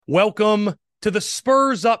Welcome to the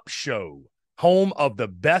Spurs Up Show, home of the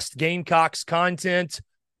best Gamecocks content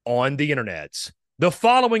on the internet. The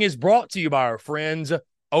following is brought to you by our friends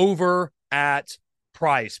over at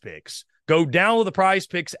Prize Picks. Go download the Prize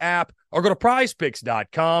Picks app or go to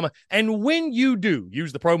prizepicks.com. And when you do,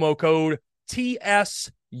 use the promo code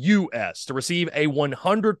TSUS to receive a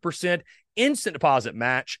 100% instant deposit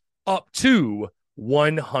match up to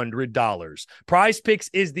 $100. Prize Picks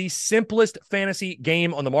is the simplest fantasy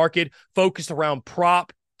game on the market, focused around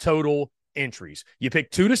prop total entries. You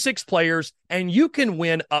pick 2 to 6 players, and you can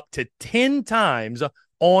win up to 10 times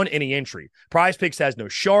on any entry. Prize Picks has no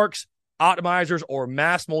sharks, optimizers, or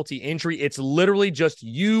mass multi-entry. It's literally just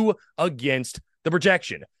you against the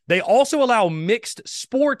projection. They also allow mixed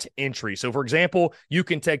sport entry. So, for example, you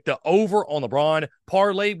can take the over on LeBron,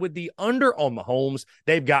 parlay with the under on Mahomes.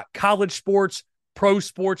 They've got college sports, pro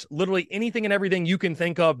sports, literally anything and everything you can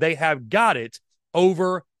think of. They have got it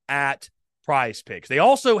over at Prize Picks. They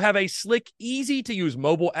also have a slick, easy-to-use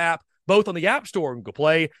mobile app, both on the App Store and Google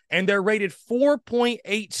Play, and they're rated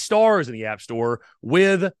 4.8 stars in the App Store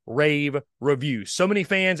with rave reviews. So many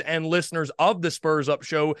fans and listeners of the Spurs Up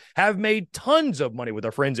Show have made tons of money with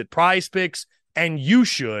our friends at Prize Picks, and you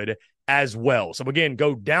should as well. So again,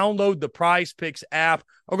 go download the Prize Picks app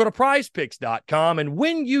or go to prizepicks.com. And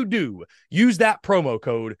when you do, use that promo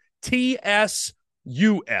code TSUS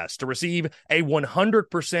to receive a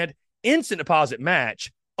 100% instant deposit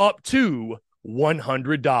match up to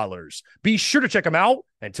 $100. Be sure to check them out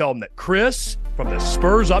and tell them that Chris from the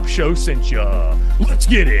Spurs Up Show sent you. Let's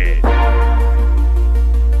get it.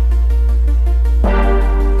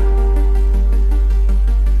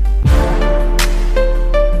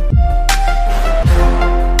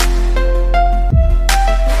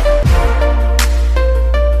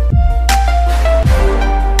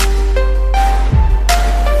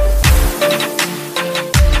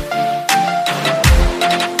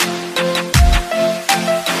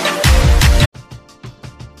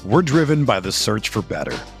 We're driven by the search for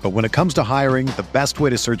better. But when it comes to hiring, the best way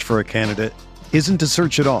to search for a candidate isn't to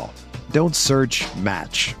search at all. Don't search,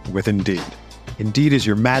 match with Indeed. Indeed is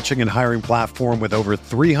your matching and hiring platform with over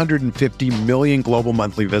 350 million global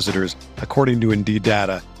monthly visitors, according to Indeed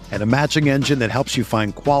data, and a matching engine that helps you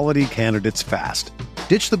find quality candidates fast.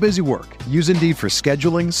 Ditch the busy work. Use Indeed for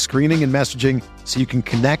scheduling, screening, and messaging so you can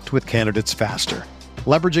connect with candidates faster.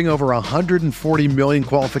 Leveraging over 140 million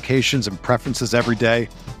qualifications and preferences every day,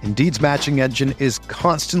 Indeed's matching engine is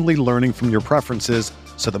constantly learning from your preferences,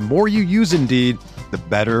 so the more you use Indeed, the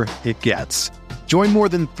better it gets. Join more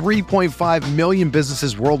than 3.5 million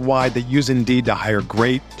businesses worldwide that use Indeed to hire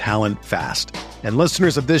great talent fast. And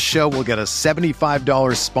listeners of this show will get a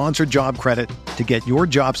 $75 sponsored job credit to get your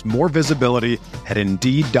jobs more visibility at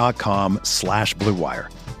Indeed.com/Blue Wire.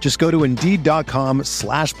 Just go to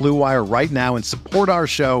Indeed.com/Blue Wire right now and support our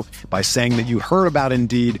show by saying that you heard about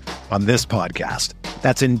Indeed on this podcast.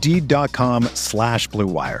 That's Indeed.com/Blue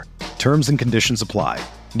Wire. Terms and conditions apply.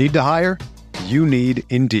 Need to hire? You need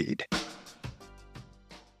Indeed.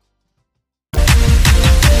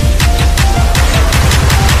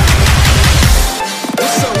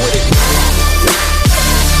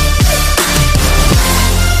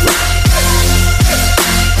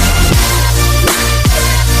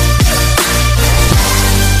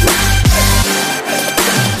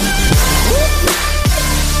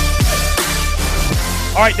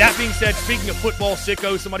 All right, that being said, speaking of football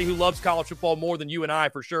sickos, somebody who loves college football more than you and I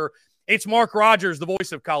for sure, it's Mark Rogers, the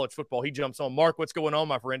voice of college football. He jumps on. Mark, what's going on,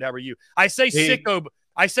 my friend? How are you? I say sicko,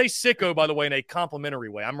 by the way, in a complimentary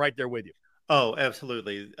way. I'm right there with you. Oh,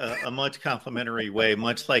 absolutely. A much complimentary way,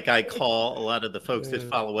 much like I call a lot of the folks that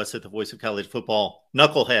follow us at the Voice of College Football,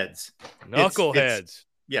 knuckleheads. Knuckleheads.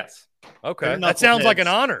 Yes. Okay. That sounds like an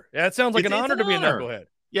honor. Yeah, that sounds like an honor to be a knucklehead.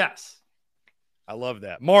 Yes. I love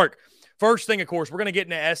that. Mark, first thing, of course, we're going to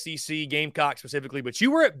get into SEC, Gamecock specifically, but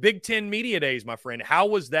you were at Big Ten Media Days, my friend. How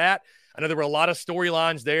was that? I know there were a lot of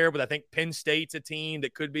storylines there, but I think Penn State's a team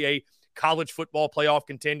that could be a college football playoff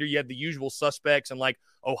contender. You have the usual suspects in like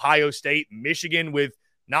Ohio State, Michigan, with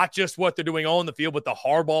not just what they're doing on the field, but the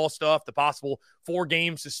Harbaugh stuff, the possible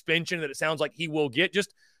 4-game suspension that it sounds like he will get.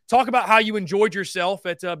 Just talk about how you enjoyed yourself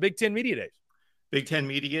at Big Ten Media Days. Big Ten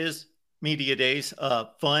Media Days,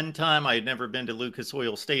 fun time. I had never been to Lucas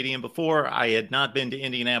Oil Stadium before. I had not been to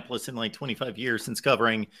Indianapolis in like 25 years since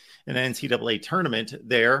covering an NCAA tournament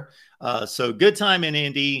there. So good time in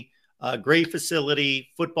Indy, great facility,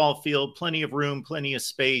 football field, plenty of room, plenty of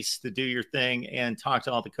space to do your thing and talk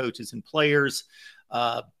to all the coaches and players.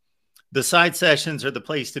 The side sessions are the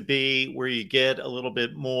place to be, where you get a little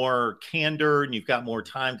bit more candor and you've got more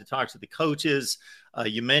time to talk to the coaches.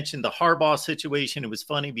 You mentioned the Harbaugh situation. It was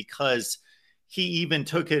funny because he even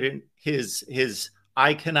took it in his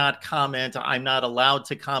I cannot comment. I'm not allowed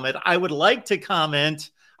to comment. I would like to comment.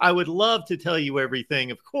 I would love to tell you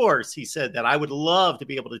everything. Of course, he said that. I would love to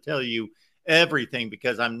be able to tell you everything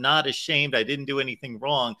because I'm not ashamed. I didn't do anything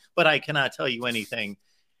wrong, but I cannot tell you anything.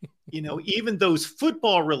 Even those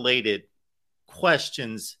football related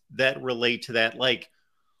questions that relate to that, like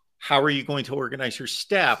how are you going to organize your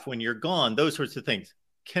staff when you're gone? Those sorts of things.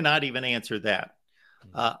 Cannot even answer that.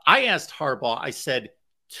 I asked Harbaugh, I said,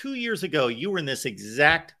 2 years ago, you were in this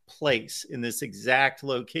exact place, in this exact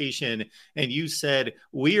location, and you said,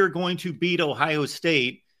 we are going to beat Ohio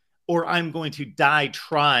State or I'm going to die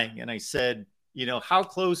trying. And I said, how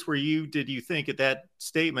close did you think at that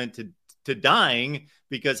statement to dying?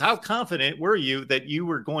 Because how confident were you that you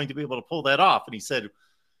were going to be able to pull that off? And he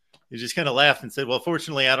just kind of laughed and said, well,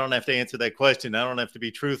 fortunately, I don't have to answer that question. I don't have to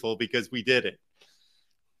be truthful because we did it.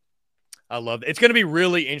 I love it. It's going to be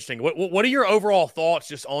really interesting. What are your overall thoughts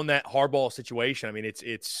just on that Harbaugh situation? I mean,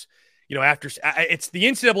 it's after it's the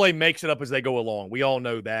NCAA makes it up as they go along. We all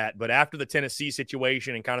know that. But after the Tennessee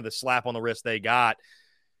situation and kind of the slap on the wrist they got,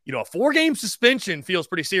 a 4-game suspension feels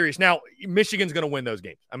pretty serious. Now, Michigan's going to win those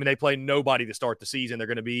games. I mean, they play nobody to start the season. They're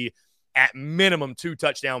going to be at minimum 2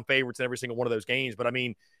 touchdown favorites in every single one of those games. But I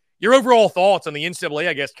mean, your overall thoughts on the NCAA,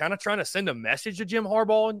 I guess, kind of trying to send a message to Jim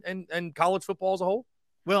Harbaugh and college football as a whole?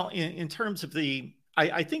 Well, in terms of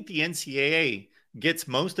I think the NCAA gets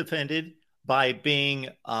most offended by being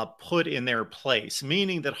put in their place,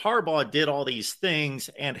 meaning that Harbaugh did all these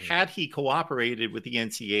things, and had he cooperated with the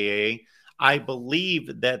NCAA, I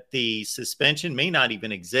believe that the suspension may not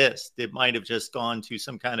even exist. It might have just gone to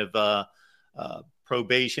some kind of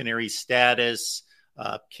probationary status.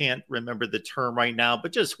 Can't remember the term right now,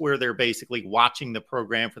 but just where they're basically watching the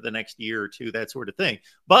program for the next year or two, that sort of thing.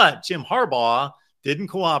 But Jim Harbaugh didn't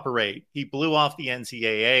cooperate. He blew off the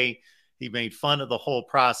NCAA. He made fun of the whole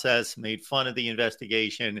process, made fun of the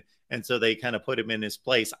investigation. And so they kind of put him in his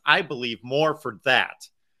place. I believe more for that,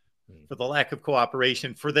 for the lack of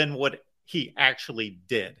cooperation, for then what he actually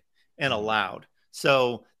did and allowed.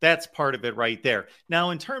 So that's part of it right there.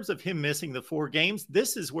 Now, in terms of him missing the 4 games,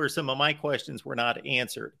 this is where some of my questions were not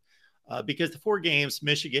answered. Because the 4 games,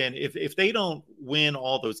 Michigan, if they don't win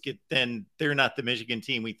all those, then they're not the Michigan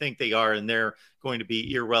team we think they are, and they're going to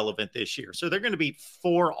be irrelevant this year. So they're going to beat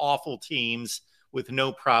 4 awful teams with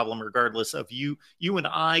no problem, regardless of you. You and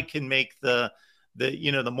I can make the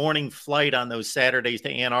morning flight on those Saturdays to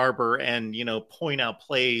Ann Arbor and point out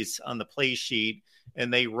plays on the play sheet,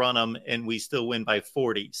 and they run them, and we still win by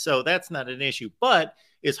 40. So that's not an issue. But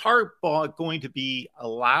is Harbaugh going to be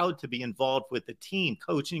allowed to be involved with the team,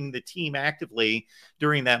 coaching the team actively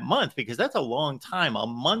during that month? Because that's a long time, a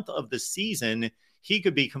month of the season. He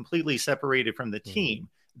could be completely separated from the team.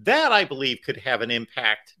 That, I believe, could have an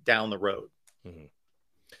impact down the road.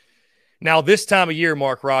 Now, this time of year,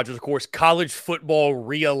 Mark Rogers, of course, college football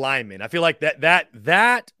realignment. I feel like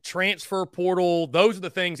that transfer portal, those are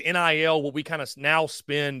the things, NIL, what we kind of now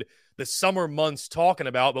spend the summer months talking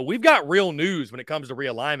about. But we've got real news when it comes to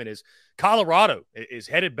realignment is Colorado is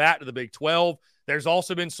headed back to the Big 12. There's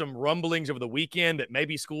also been some rumblings over the weekend that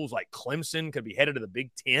maybe schools like Clemson could be headed to the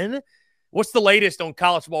Big 10. What's the latest on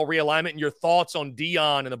college football realignment and your thoughts on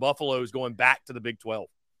Deion and the Buffaloes going back to the Big 12?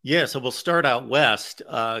 Yeah, so we'll start out west.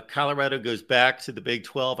 Colorado goes back to the Big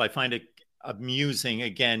 12. I find it amusing.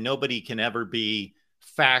 Again, nobody can ever be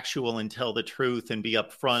factual and tell the truth and be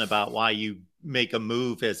upfront about why you make a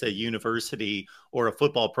move as a university or a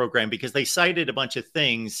football program, because they cited a bunch of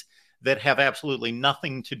things that have absolutely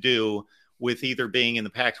nothing to do with either being in the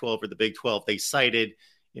Pac-12 or the Big 12. They cited,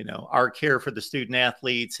 our care for the student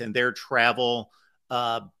athletes and their travel,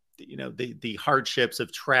 the hardships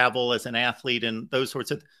of travel as an athlete and those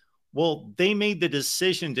sorts of. Well, they made the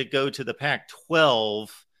decision to go to the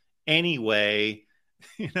Pac-12 anyway.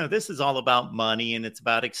 This is all about money, and it's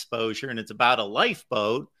about exposure, and it's about a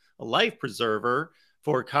lifeboat, a life preserver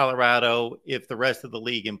for Colorado if the rest of the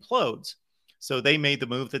league implodes. So they made the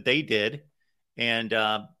move that they did, and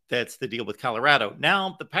that's the deal with Colorado.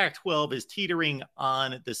 Now the Pac-12 is teetering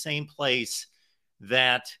on the same place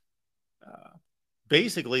that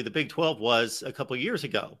basically the Big 12 was a couple of years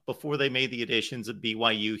ago, before they made the additions of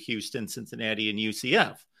BYU, Houston, Cincinnati, and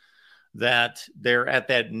UCF, that they're at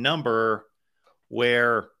that number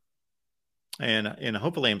where, and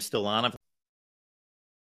hopefully I'm still on.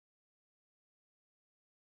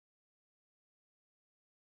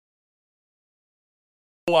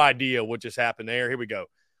 No idea what just happened there. Here we go.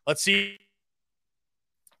 Let's see.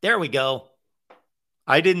 There we go.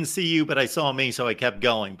 I didn't see you, but I saw me, so I kept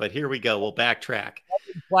going. But here we go. We'll backtrack.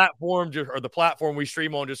 The platform we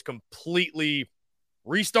stream on just completely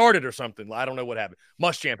restarted or something. I don't know what happened.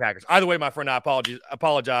 Muschamp Packers. Either way, my friend, I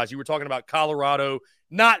apologize. You were talking about Colorado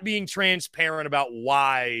not being transparent about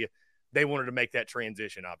why they wanted to make that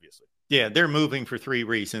transition, obviously. Yeah, they're moving for three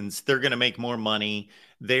reasons. They're going to make more money.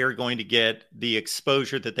 They are going to get the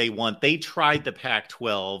exposure that they want. They tried the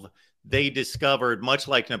Pac-12. They discovered, much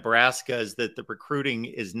like Nebraska's, that the recruiting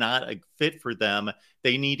is not a fit for them.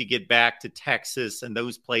 They need to get back to Texas and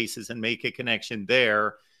those places and make a connection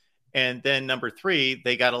there. And then number three,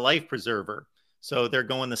 they got a life preserver. So they're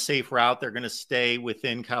going the safe route. They're going to stay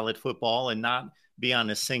within college football and not be on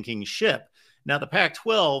a sinking ship. Now, the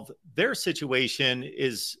Pac-12, their situation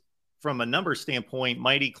is, from a number standpoint,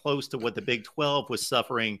 mighty close to what the Big 12 was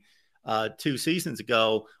suffering 2 seasons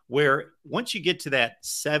ago, where once you get to that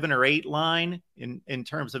 7 or 8 line in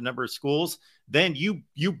terms of number of schools, then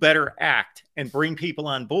you better act and bring people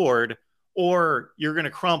on board, or you're going to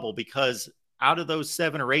crumble, because out of those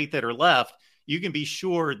 7 or 8 that are left, you can be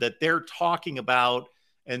sure that they're talking about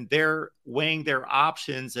and they're weighing their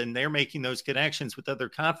options and they're making those connections with other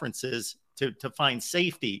conferences to find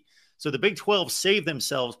safety. So the Big 12 saved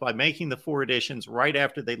themselves by making the 4 additions right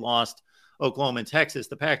after they lost Oklahoma and Texas.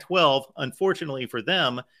 The Pac-12, unfortunately for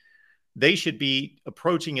them, they should be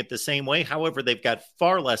approaching it the same way. However, they've got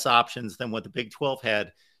far less options than what the Big 12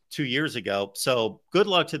 had 2 years ago. So good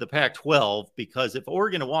luck to the Pac-12, because if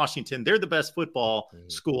Oregon and Washington, they're the best football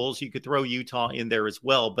schools. You could throw Utah in there as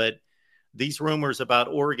well. But these rumors about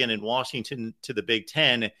Oregon and Washington to the Big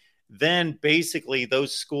 10, then basically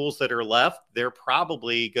those schools that are left, they're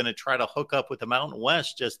probably going to try to hook up with the Mountain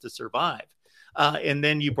West just to survive. And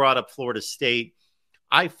then you brought up Florida State.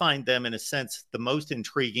 I find them, in a sense, the most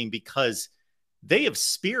intriguing, because they have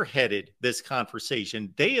spearheaded this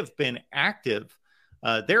conversation. They have been active.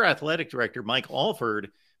 Their athletic director, Mike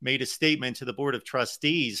Alford, made a statement to the Board of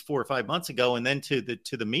Trustees 4 or 5 months ago, and then to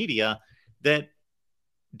the media, that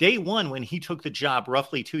day one, when he took the job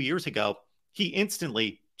roughly 2 years ago, he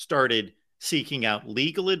instantly started seeking out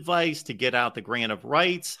legal advice to get out the grant of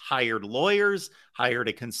rights, hired lawyers, hired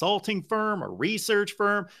a consulting firm, a research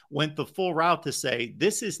firm, went the full route to say,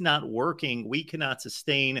 this is not working. We cannot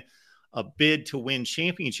sustain a bid to win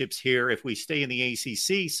championships here if we stay in the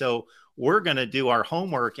ACC. So we're going to do our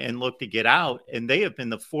homework and look to get out. And they have been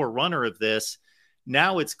the forerunner of this.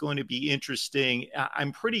 Now it's going to be interesting.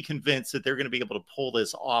 I'm pretty convinced that they're going to be able to pull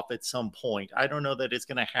this off at some point. I don't know that it's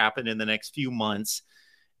going to happen in the next few months.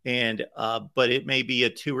 But it may be a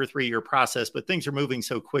 2 or 3 year process, but things are moving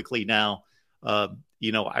so quickly now.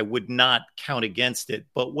 I would not count against it,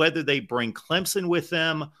 but whether they bring Clemson with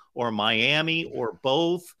them or Miami or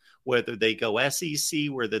both, whether they go SEC,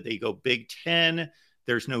 whether they go Big 10,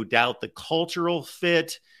 there's no doubt the cultural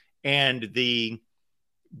fit and the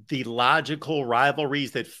logical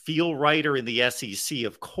rivalries that feel right are in the SEC,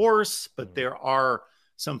 of course, but there are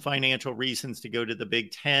some financial reasons to go to the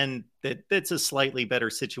Big 10. That's a slightly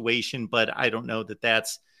better situation, but I don't know that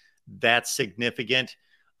that's significant.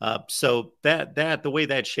 So that the way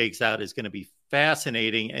that shakes out is going to be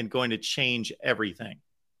fascinating and going to change everything.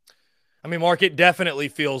 I mean, Mark, it definitely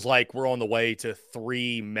feels like we're on the way to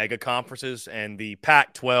 3 mega conferences, and the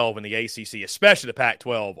Pac-12 and the ACC, especially the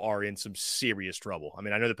Pac-12, are in some serious trouble. I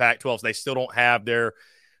mean, I know the Pac-12s, they still don't have their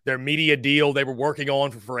media deal they were working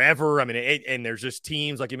on for forever. I mean, and there's just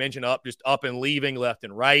teams, like you mentioned, up and leaving left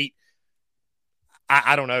and right.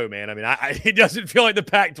 I don't know, man. I mean, it doesn't feel like the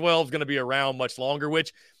Pac-12 is going to be around much longer,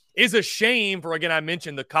 which is a shame for, again, I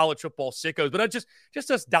mentioned the college football sickos, but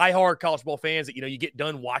just us diehard college football fans that, you get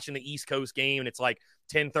done watching the East Coast game and it's like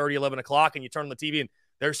 10:30, 11 o'clock, and you turn on the TV and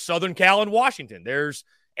there's Southern Cal and Washington. There's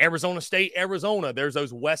Arizona State, Arizona. There's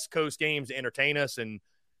those West Coast games to entertain us. And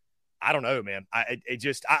I don't know, man.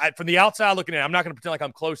 From the outside looking in, I'm not going to pretend like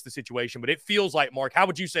I'm close to the situation, but it feels like, Mark, how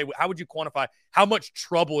would you quantify how much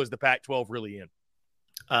trouble is the Pac-12 really in?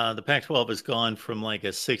 The Pac-12 has gone from like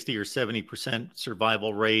a 60 or 70%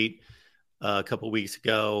 survival rate a couple of weeks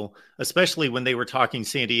ago, especially when they were talking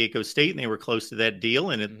San Diego State and they were close to that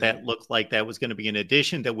deal. And that looked like that was going to be an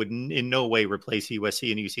addition that would in no way replace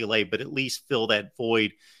USC and UCLA, but at least fill that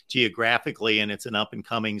void geographically. And it's an up and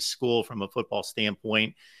coming school from a football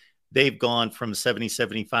standpoint. They've gone from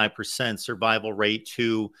 75% survival rate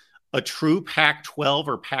to a true Pac-12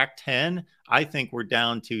 or Pac-10. I think we're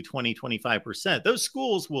down to 25%. Those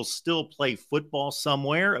schools will still play football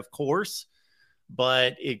somewhere, of course,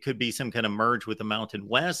 but it could be some kind of merge with the Mountain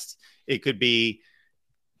West. It could be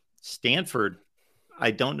Stanford.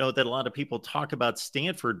 I don't know that a lot of people talk about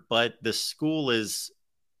Stanford, but the school is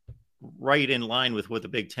right in line with what the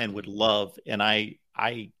Big Ten would love. And I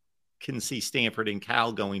can see Stanford and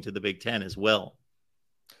Cal going to the Big Ten as well.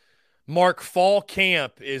 Mark, fall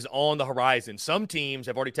camp is on the horizon. Some teams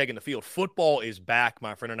have already taken the field. Football is back,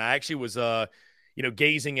 my friend. And I actually was,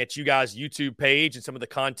 gazing at you guys' YouTube page and some of the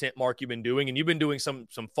content, Mark, you've been doing. And you've been doing some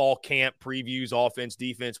fall camp previews, offense,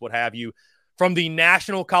 defense, what have you, from the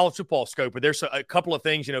National College Football Scope. But there's a couple of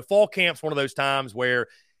things. Fall camp's one of those times where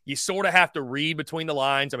you sort of have to read between the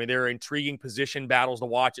lines. I mean, there are intriguing position battles to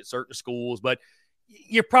watch at certain schools, but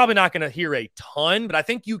you're probably not going to hear a ton, but I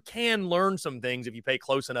think you can learn some things if you pay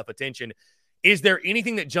close enough attention. Is there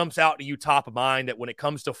anything that jumps out to you top of mind that when it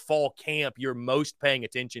comes to fall camp, you're most paying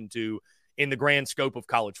attention to in the grand scope of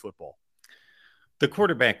college football? The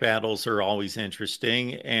quarterback battles are always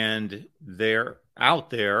interesting, and they're out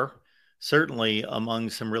there, certainly among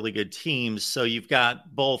some really good teams. So you've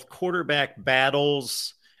got both quarterback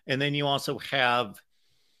battles, and then you also have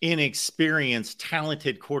inexperienced,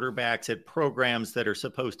 talented quarterbacks at programs that are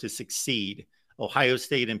supposed to succeed. Ohio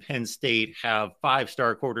State and Penn State have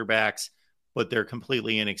 5-star quarterbacks, but they're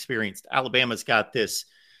completely inexperienced. Alabama's got this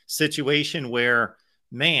situation where,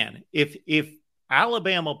 man, if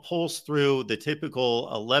Alabama pulls through the typical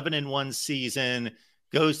 11-1 season,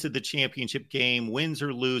 goes to the championship game, wins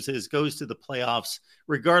or loses, goes to the playoffs,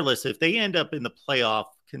 regardless, if they end up in the playoff,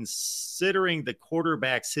 considering the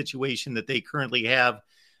quarterback situation that they currently have,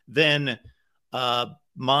 then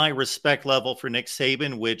my respect level for Nick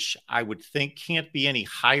Saban, which I would think can't be any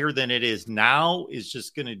higher than it is now, is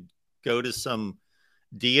just going to go to some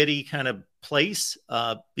deity kind of place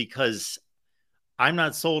because I'm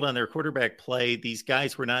not sold on their quarterback play. These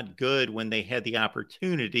guys were not good when they had the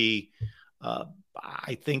opportunity.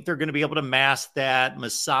 I think they're going to be able to mask that,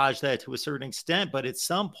 massage that to a certain extent, but at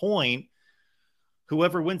some point,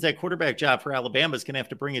 whoever wins that quarterback job for Alabama is going to have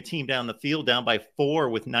to bring a team down the field down by 4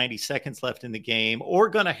 with 90 seconds left in the game, or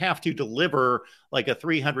going to have to deliver like a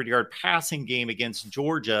 300-yard passing game against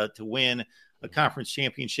Georgia to win a conference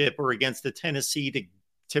championship, or against the Tennessee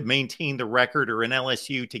to maintain the record, or an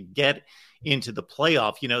LSU to get into the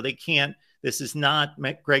playoff. They can't. This is not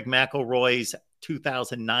Greg McElroy's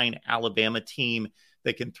 2009 Alabama team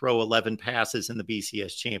that can throw 11 passes in the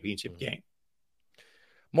BCS championship game.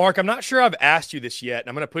 Mark, I'm not sure I've asked you this yet, and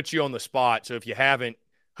I'm going to put you on the spot. So if you haven't,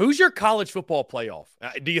 who's your college football playoff?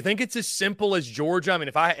 Do you think it's as simple as Georgia? I mean,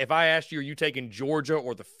 if I asked you, are you taking Georgia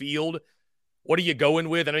or the field? What are you going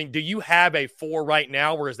with? I mean, do you have a 4 right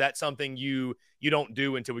now, or is that something you don't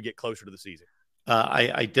do until we get closer to the season?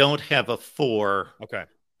 I don't have a 4. Okay.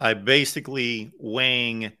 I basically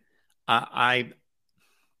weighing.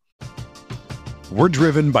 We're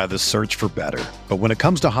driven by the search for better. But when it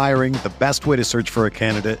comes to hiring, the best way to search for a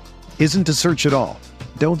candidate isn't to search at all.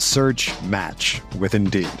 Don't search, match with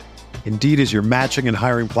Indeed. Indeed is your matching and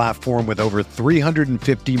hiring platform with over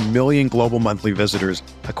 350 million global monthly visitors,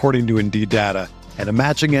 according to Indeed data, and a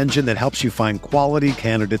matching engine that helps you find quality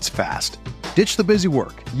candidates fast. Ditch the busy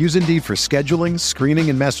work. Use Indeed for scheduling, screening,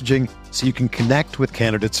 and messaging so you can connect with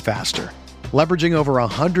candidates faster. Leveraging over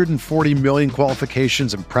 140 million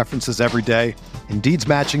qualifications and preferences every day, Indeed's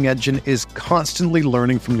matching engine is constantly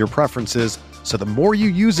learning from your preferences, so the more you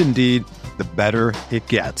use Indeed, the better it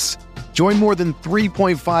gets. Join more than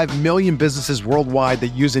 3.5 million businesses worldwide that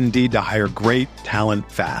use Indeed to hire great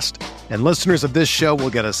talent fast. And listeners of this show will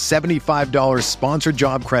get a $75 sponsored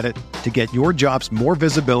job credit to get your jobs more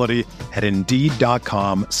visibility at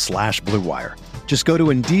Indeed.com/Blue Wire. Just go to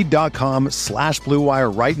Indeed.com/Blue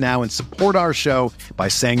Wire right now and support our show by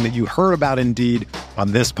saying that you heard about Indeed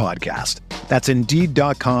on this podcast. That's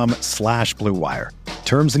Indeed.com/Blue Wire.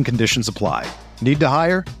 Terms and conditions apply. Need to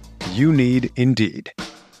hire? You need Indeed.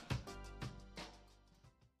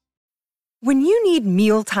 When you need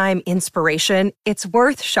mealtime inspiration, it's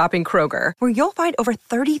worth shopping Kroger, where you'll find over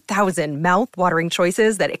 30,000 mouth-watering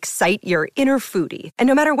choices that excite your inner foodie. And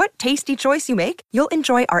no matter what tasty choice you make, you'll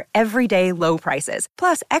enjoy our everyday low prices,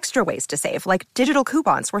 plus extra ways to save, like digital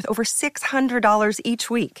coupons worth over $600 each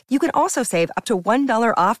week. You can also save up to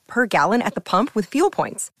 $1 off per gallon at the pump with fuel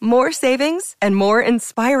points. More savings and more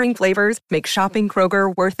inspiring flavors make shopping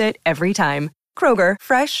Kroger worth it every time. Kroger,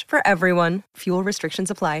 fresh for everyone. Fuel restrictions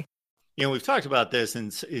apply. We've talked about this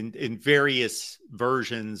in various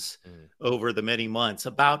versions over the many months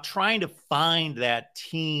about trying to find that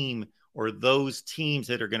team or those teams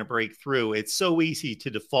that are going to break through. It's so easy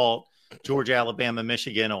to default Georgia, Alabama,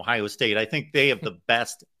 Michigan, Ohio State. I think they have the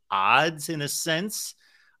best odds in a sense.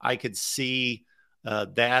 I could see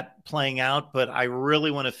that playing out, but I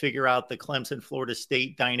really want to figure out the Clemson, Florida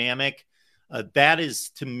State dynamic. That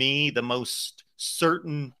is, to me, the most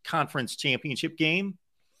certain conference championship game.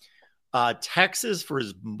 Texas, for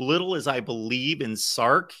as little as I believe in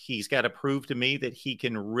Sark, he's got to prove to me that he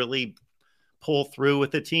can really pull through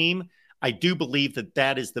with the team. I do believe that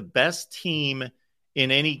that is the best team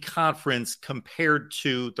in any conference compared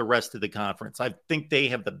to the rest of the conference. I think they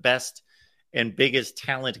have the best and biggest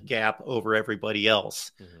talent gap over everybody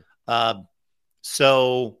else.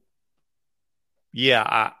 So,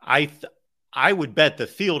 yeah, I would bet the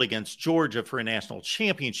field against Georgia for a national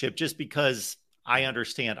championship just because I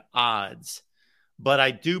understand odds. But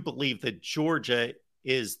I do believe that Georgia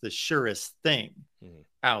is the surest thing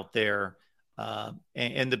out there.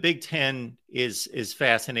 And the Big Ten is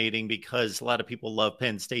fascinating because a lot of people love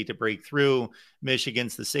Penn State to break through.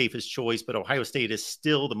 Michigan's the safest choice, but Ohio State is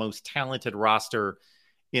still the most talented roster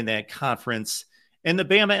in that conference. And the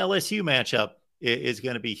Bama LSU matchup is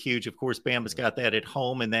going to be huge. Of course, Bama's got that at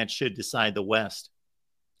home, and that should decide the West.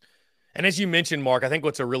 And as you mentioned, Mark, I think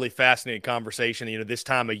what's a really fascinating conversation, this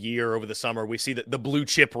time of year over the summer, we see the blue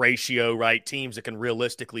chip ratio, right? Teams that can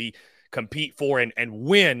realistically compete for and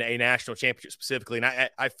win a national championship specifically. And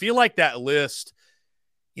I feel like that list,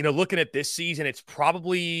 looking at this season, it's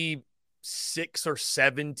probably 6 or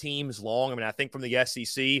 7 teams long. I mean, I think from the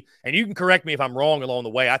SEC, and you can correct me if I'm wrong along the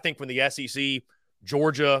way, I think from the SEC,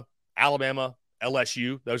 Georgia, Alabama,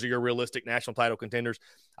 LSU, those are your realistic national title contenders.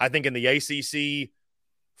 I think in the ACC,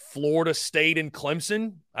 Florida State and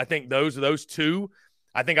Clemson, I think those are those two.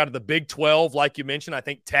 I think out of the Big 12, like you mentioned, I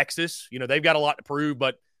think Texas, they've got a lot to prove,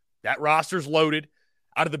 but that roster's loaded.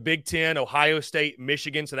 Out of the Big 10, Ohio State,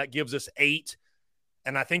 Michigan, so that gives us 8.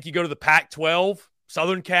 And I think you go to the Pac-12,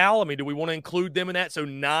 Southern Cal. I mean, do we want to include them in that? So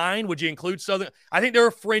 9, would you include Southern? I think they're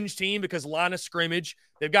a fringe team because line of scrimmage.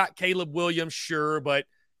 They've got Caleb Williams, sure, but,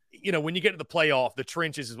 when you get to the playoff, the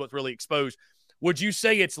trenches is what's really exposed. Would you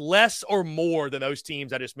say it's less or more than those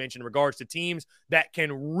teams I just mentioned in regards to teams that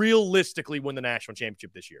can realistically win the national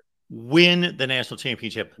championship this year? Win the national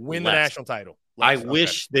championship. Win the national title. I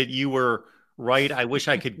wish that you were right. I wish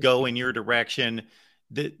I could go in your direction.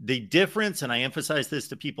 The difference, and I emphasize this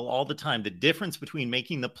to people all the time, the difference between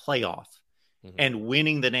making the playoff and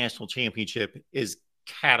winning the national championship is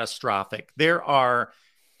catastrophic. There are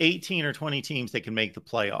 18 or 20 teams that can make the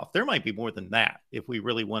playoff. There might be more than that if we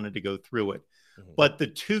really wanted to go through it. But the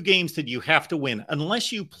 2 games that you have to win,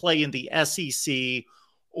 unless you play in the SEC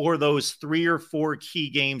or those 3 or 4 key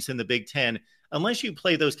games in the Big Ten, unless you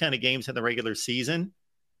play those kind of games in the regular season,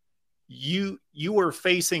 you are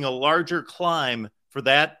facing a larger climb for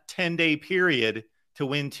that 10-day period to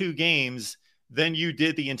win 2 games than you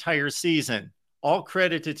did the entire season. All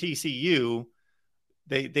credit to TCU.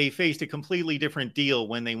 They faced a completely different deal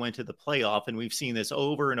when they went to the playoff, and we've seen this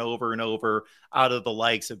over and over and over out of the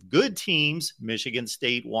likes of good teams, Michigan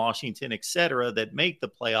State, Washington, etc., that make the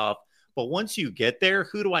playoff. But once you get there,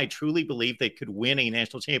 who do I truly believe that could win a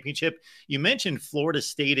national championship? You mentioned Florida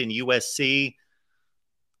State and USC.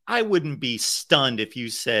 I wouldn't be stunned if you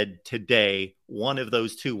said today one of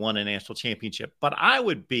those 2 won a national championship, but I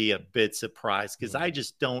would be a bit surprised because I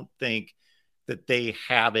just don't think that they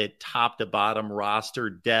have it top to bottom roster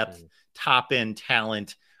depth, top end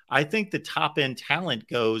talent. I think the top end talent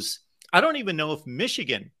goes, I don't even know if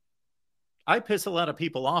Michigan, I piss a lot of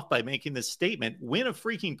people off by making this statement, win a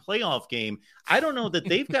freaking playoff game. I don't know that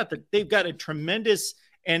they've got a tremendous,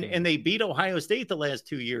 and they beat Ohio State the last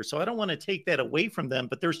 2 years. So I don't want to take that away from them,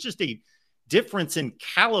 but there's just a difference in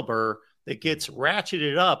caliber that gets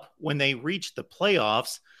ratcheted up when they reach the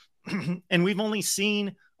playoffs. And we've only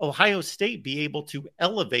seen Ohio State be able to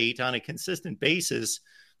elevate on a consistent basis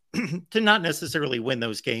to not necessarily win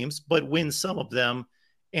those games, but win some of them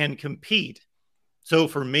and compete. So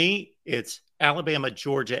for me, it's Alabama,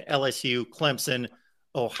 Georgia, LSU, Clemson,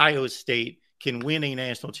 Ohio State can win a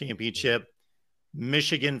national championship.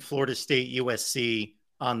 Michigan, Florida State, USC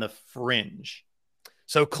on the fringe.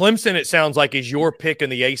 So Clemson, it sounds like, is your pick in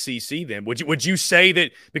the ACC then. Would you say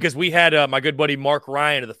that, because we had my good buddy Mark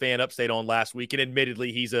Ryan of the Fan Upstate on last week, and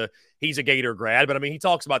admittedly he's a Gator grad, but I mean, he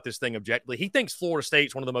talks about this thing objectively. He thinks Florida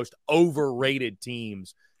State's one of the most overrated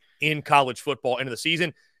teams in college football end of the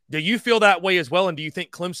season. Do you feel that way as well, and do you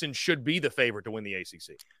think Clemson should be the favorite to win the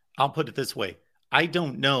ACC? I'll put it this way. I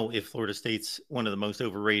don't know if Florida State's one of the most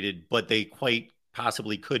overrated, but they quite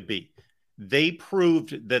possibly could be. They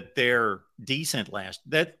proved that they're decent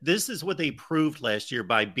this is what they proved last year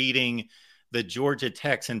by beating the Georgia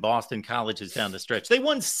Techs and Boston Colleges down the stretch. They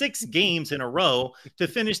won 6 games in a row to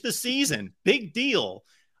finish the season. Big deal.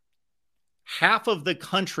 Half of the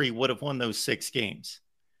country would have won those 6 games.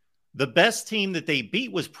 The best team that they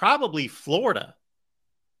beat was probably Florida.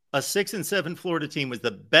 a 6-7 Florida team was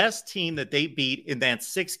the best team that they beat in that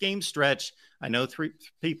 6-game stretch. I know 3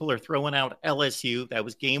 people are throwing out LSU. That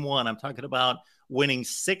was game 1. I'm talking about winning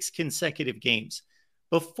 6 consecutive games.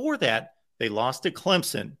 Before that, they lost to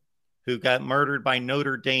Clemson, who got murdered by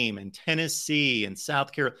Notre Dame, and Tennessee and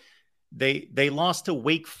South Carolina. They lost to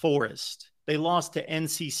Wake Forest. They lost to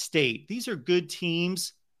NC State. These are good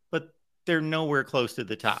teams, but they're nowhere close to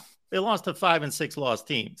the top. They lost to 5 and 6 lost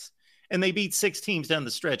teams. And they beat 6 teams down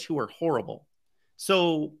the stretch who are horrible.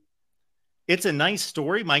 So it's a nice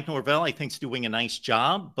story. Mike Norvell, I think, is doing a nice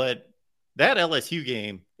job. But that LSU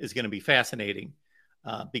game is going to be fascinating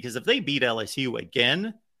because if they beat LSU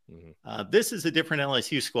again, this is a different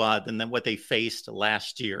LSU squad than what they faced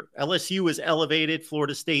last year. LSU is elevated.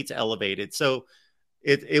 Florida State's elevated. So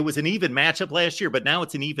it was an even matchup last year, but now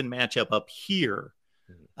it's an even matchup up here.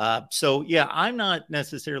 So, yeah, I'm not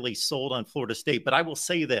necessarily sold on Florida State, but I will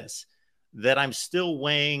say this, that I'm still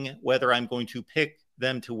weighing whether I'm going to pick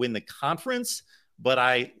them to win the conference, but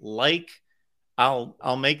I'll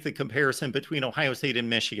make the comparison between Ohio State and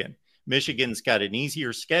Michigan. Michigan's got an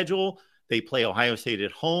easier schedule. They play Ohio State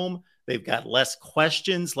at home. They've got less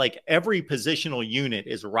questions. Like every positional unit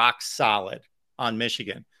is rock solid on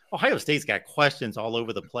Michigan. Ohio State's got questions all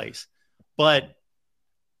over the place, but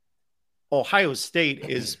Ohio State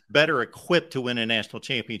is better equipped to win a national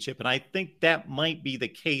championship. And I think that might be the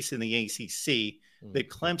case in the ACC. That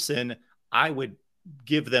Clemson, I would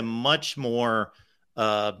give them much more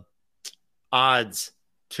odds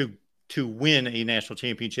to win a national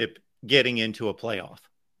championship getting into a playoff.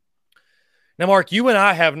 Now, Mark, you and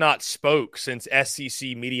I have not spoke since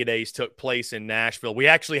SEC Media Days took place in Nashville. We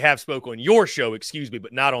actually have spoke on your show,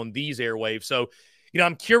 but not on these airwaves. So,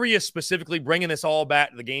 I'm curious, specifically bringing this all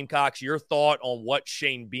back to the Gamecocks, your thought on what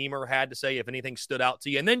Shane Beamer had to say, if anything stood out to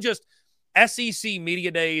you. And then just SEC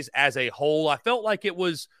Media Days as a whole, I felt like it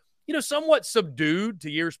was, somewhat subdued to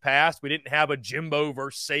years past. We didn't have a Jimbo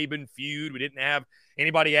versus Saban feud. We didn't have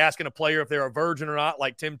anybody asking a player if they're a virgin or not,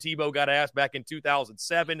 like Tim Tebow got asked back in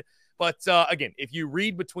 2007. But, again, if you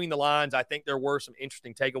read between the lines, I think there were some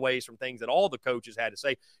interesting takeaways from things that all the coaches had to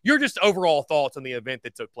say. Your just overall thoughts on the event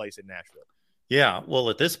that took place in Nashville. Yeah, well,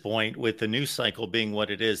 at this point, with the news cycle being what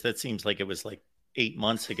it is, that seems like it was like 8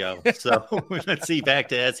 months ago. So let's see, back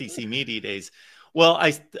to SEC Media Days. Well,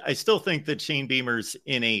 I still think that Shane Beamer's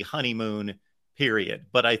in a honeymoon period,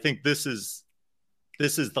 but I think this is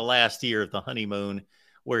the last year of the honeymoon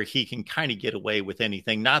where he can kind of get away with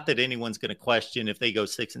anything. Not that anyone's going to question if they go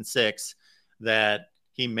 6-6 that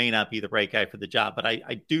he may not be the right guy for the job, but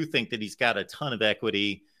I do think that he's got a ton of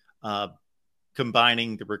equity,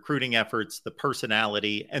 combining the recruiting efforts, the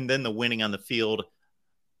personality, and then the winning on the field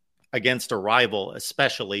against a rival,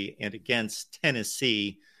 especially, and against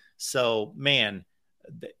Tennessee. So, man,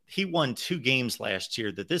 he won 2 games last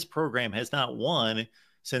year that this program has not won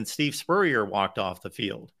since Steve Spurrier walked off the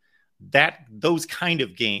field. Those kind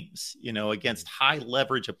of games, against high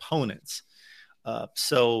leverage opponents.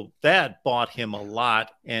 So that bought him a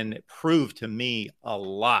lot and proved to me a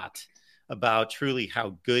lot about truly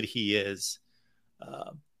how good he is.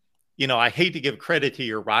 I hate to give credit to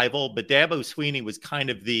your rival, but Dabo Swinney was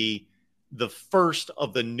kind of the first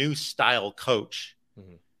of the new style coach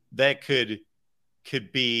that could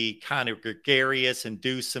be kind of gregarious and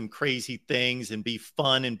do some crazy things and be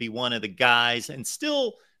fun and be one of the guys and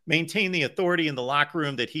still maintain the authority in the locker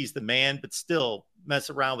room that he's the man, but still mess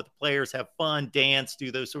around with the players, have fun, dance,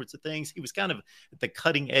 do those sorts of things. He was kind of at the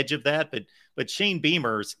cutting edge of that, but Shane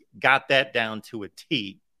Beamer's got that down to a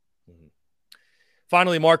T.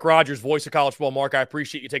 Finally, Mark Rogers, voice of college football. Mark, I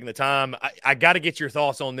appreciate you taking the time. I got to get your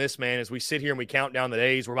thoughts on this, man. As we sit here and we count down the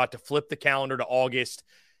days, we're about to flip the calendar to August.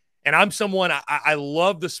 And I'm someone, I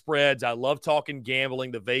love the spreads. I love talking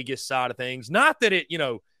gambling, the Vegas side of things. Not that it,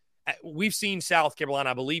 we've seen South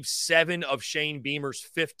Carolina, I believe 7 of Shane Beamer's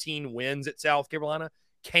 15 wins at South Carolina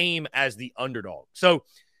came as the underdog. So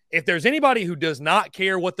if there's anybody who does not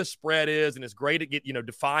care what the spread is and is great at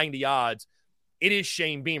defying the odds, it is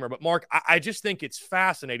Shane Beamer. But, Mark, I just think it's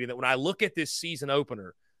fascinating that when I look at this season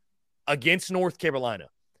opener against North Carolina,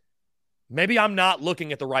 maybe I'm not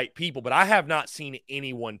looking at the right people, but I have not seen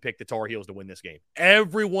anyone pick the Tar Heels to win this game.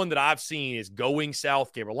 Everyone that I've seen is going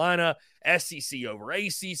South Carolina, SEC over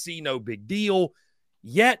ACC, no big deal.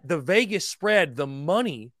 Yet the Vegas spread, the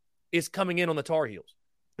money is coming in on the Tar Heels.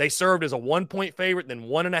 They served as a 1-point favorite, then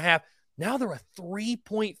 1.5. Now they're a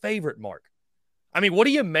 3-point favorite, Mark. I mean, what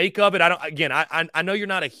do you make of it? I know you're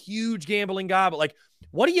not a huge gambling guy, but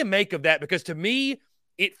what do you make of that? Because to me,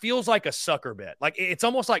 it feels like a sucker bet. Like it's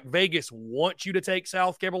almost like Vegas wants you to take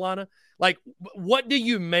South Carolina. Like, what do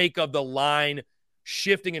you make of the line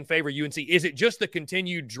shifting in favor of UNC? Is it just the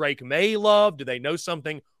continued Drake May love? Do they know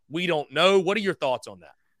something we don't know? What are your thoughts on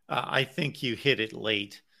that? I think you hit it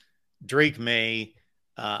late. Drake May,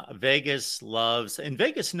 Vegas loves, and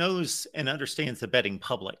Vegas knows and understands the betting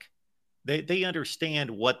public. They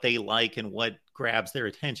understand what they like and what grabs their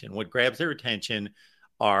attention. What grabs their attention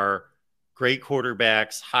are great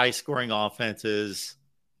quarterbacks, high-scoring offenses,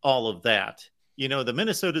 all of that. You know, the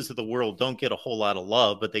Minnesotas of the world don't get a whole lot of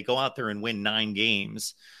love, but they go out there and win 9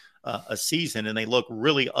 games a season, and they look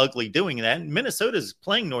really ugly doing that. And Minnesota's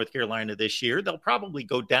playing North Carolina this year. They'll probably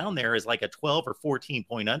go down there as like a 12 or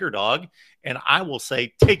 14-point underdog, and I will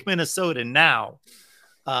say take Minnesota now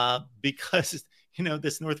because, you know,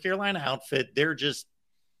 this North Carolina outfit, they're just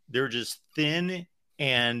thin,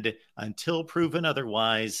 and until proven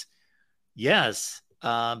otherwise, yes,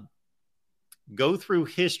 go through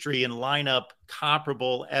history and line up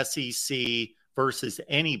comparable SEC versus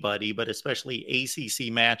anybody, but especially ACC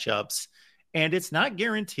matchups. And it's not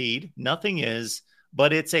guaranteed. Nothing is,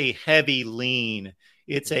 but it's a heavy lean.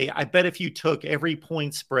 I bet if you took every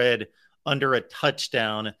point spread under a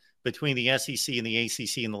touchdown between the SEC and the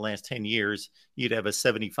ACC in the last 10 years, you'd have a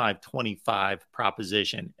 75-25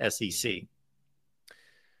 proposition SEC.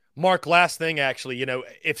 Mark, last thing, actually, you know,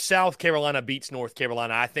 if South Carolina beats North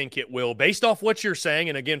Carolina, I think it will, based off what you're saying.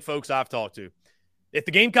 And again, folks I've talked to, if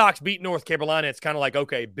the Gamecocks beat North Carolina, it's kind of like,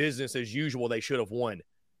 okay, business as usual. They should have won.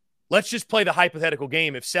 Let's just play the hypothetical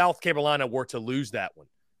game. If South Carolina were to lose that one,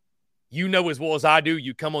 you know as well as I do,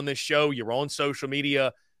 you come on this show, you're on social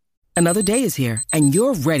media. Another day is here, and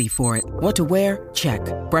you're ready for it. What to wear? Check.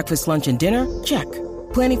 Breakfast, lunch, and dinner? Check.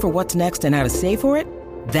 Planning for what's next and how to save for it?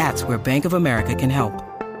 That's where Bank of America can help.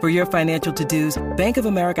 For your financial to-dos, Bank of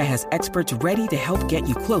America has experts ready to help get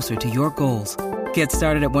you closer to your goals. Get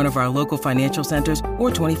started at one of our local financial centers or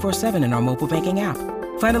 24/7 in our mobile banking app.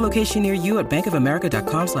 Find a location near you at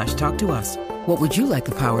bankofamerica.com/talktous. What would you like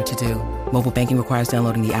the power to do? Mobile banking requires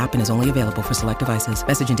downloading the app and is only available for select devices.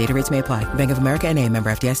 Message and data rates may apply. Bank of America N.A., member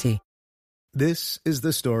FDIC. This is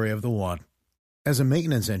the story of the one. As a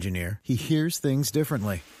maintenance engineer, he hears things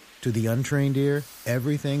differently. To the untrained ear,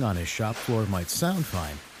 everything on his shop floor might sound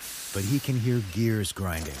fine, but he can hear gears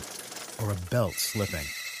grinding or a belt slipping.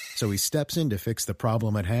 So he steps in to fix the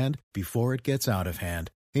problem at hand before it gets out of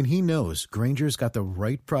hand. And he knows Grainger's got the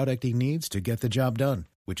right product he needs to get the job done,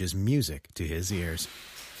 which is music to his ears.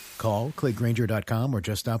 Call, click Grainger.com, or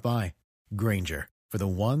just stop by. Grainger, for the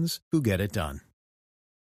ones who get it done.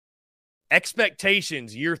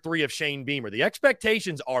 Expectations, year 3 of Shane Beamer. The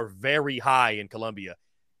expectations are very high in Columbia.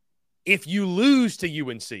 If you lose to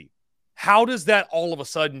UNC, how does that all of a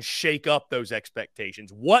sudden shake up those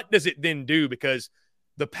expectations? What does it then do? Because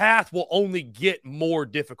the path will only get more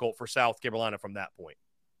difficult for South Carolina from that point.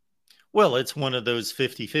 Well, it's one of those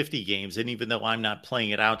 50-50 games. And even though I'm not playing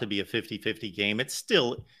it out to be a 50-50 game, it's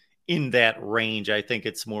still in that range. I think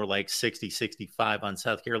it's more like 60-65 on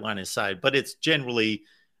South Carolina's side. But it's generally,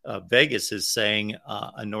 Vegas is saying,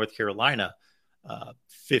 a North Carolina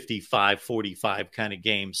 55-45 kind of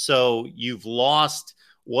game. So you've lost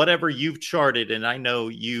whatever you've charted. And I know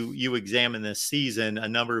you examine this season a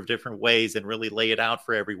number of different ways and really lay it out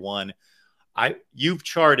for everyone. You've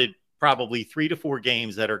charted probably 3 to 4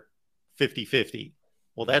 games that are 50-50.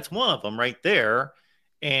 Well, that's one of them right there.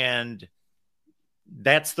 And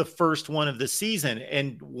that's the first one of the season.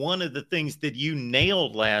 And one of the things that you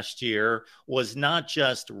nailed last year was not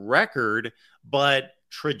just record, but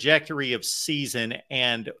trajectory of season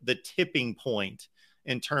and the tipping point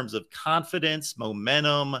in terms of confidence,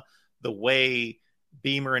 momentum, the way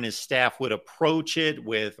Beamer and his staff would approach it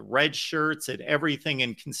with red shirts and everything,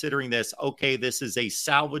 and considering this, okay, this is a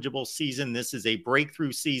salvageable season, this is a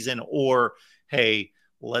breakthrough season, or, hey,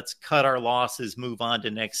 let's cut our losses, move on to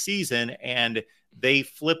next season. And they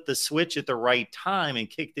flipped the switch at the right time and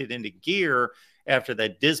kicked it into gear after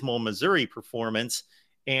that dismal Missouri performance.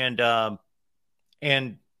 And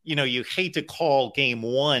you know, you hate to call game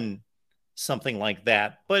 1 something like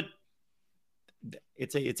that, but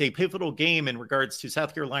it's a pivotal game in regards to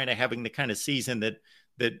South Carolina having the kind of season that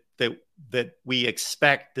we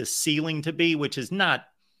expect the ceiling to be, which is not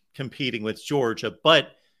competing with Georgia,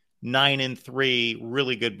 but 9-3,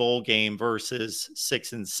 really good bowl game versus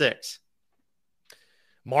 6-6.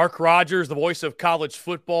 Mark Rogers, the voice of college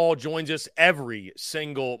football, joins us every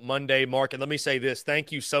single Monday. Mark, and let me say this.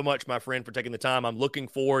 Thank you so much, my friend, for taking the time. I'm looking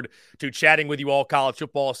forward to chatting with you all college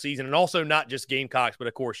football season, and also not just Gamecocks, but,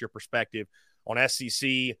 of course, your perspective on SEC,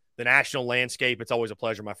 the national landscape. It's always a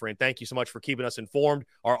pleasure, my friend. Thank you so much for keeping us informed.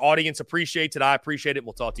 Our audience appreciates it. I appreciate it.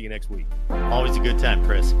 We'll talk to you next week. Always a good time,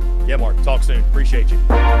 Chris. Yeah, Mark. Talk soon. Appreciate you.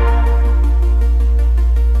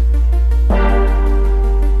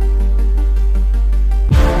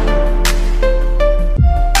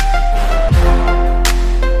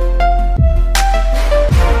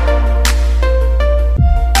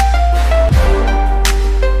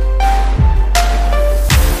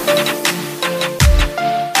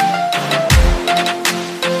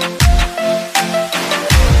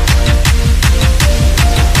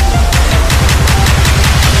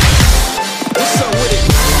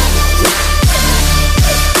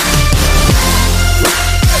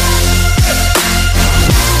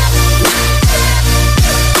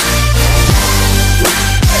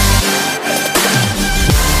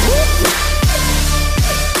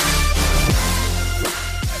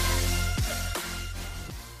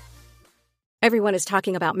 Everyone is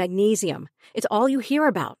talking about magnesium. It's all you hear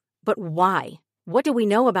about. But why? What do we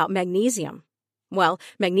know about magnesium? Well,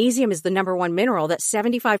 magnesium is the number one mineral that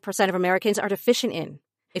 75% of Americans are deficient in.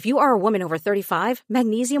 If you are a woman over 35,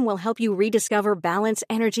 magnesium will help you rediscover balance,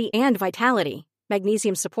 energy, and vitality.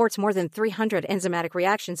 Magnesium supports more than 300 enzymatic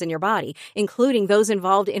reactions in your body, including those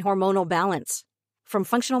involved in hormonal balance. From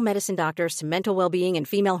functional medicine doctors to mental well-being and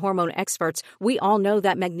female hormone experts, we all know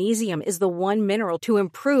that magnesium is the one mineral to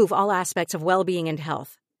improve all aspects of well-being and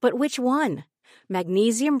health. But which one?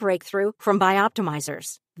 Magnesium Breakthrough from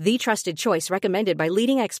Bioptimizers, the trusted choice recommended by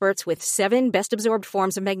leading experts with 7 best-absorbed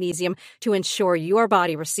forms of magnesium to ensure your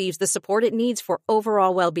body receives the support it needs for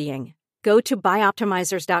overall well-being. Go to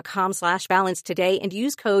bioptimizers.com/balance today and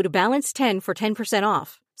use code BALANCE10 for 10%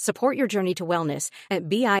 off. Support your journey to wellness at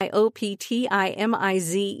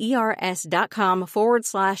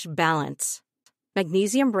bioptimizers.com/balance.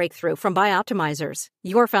 Magnesium Breakthrough from Bioptimizers,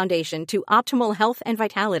 your foundation to optimal health and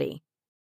vitality.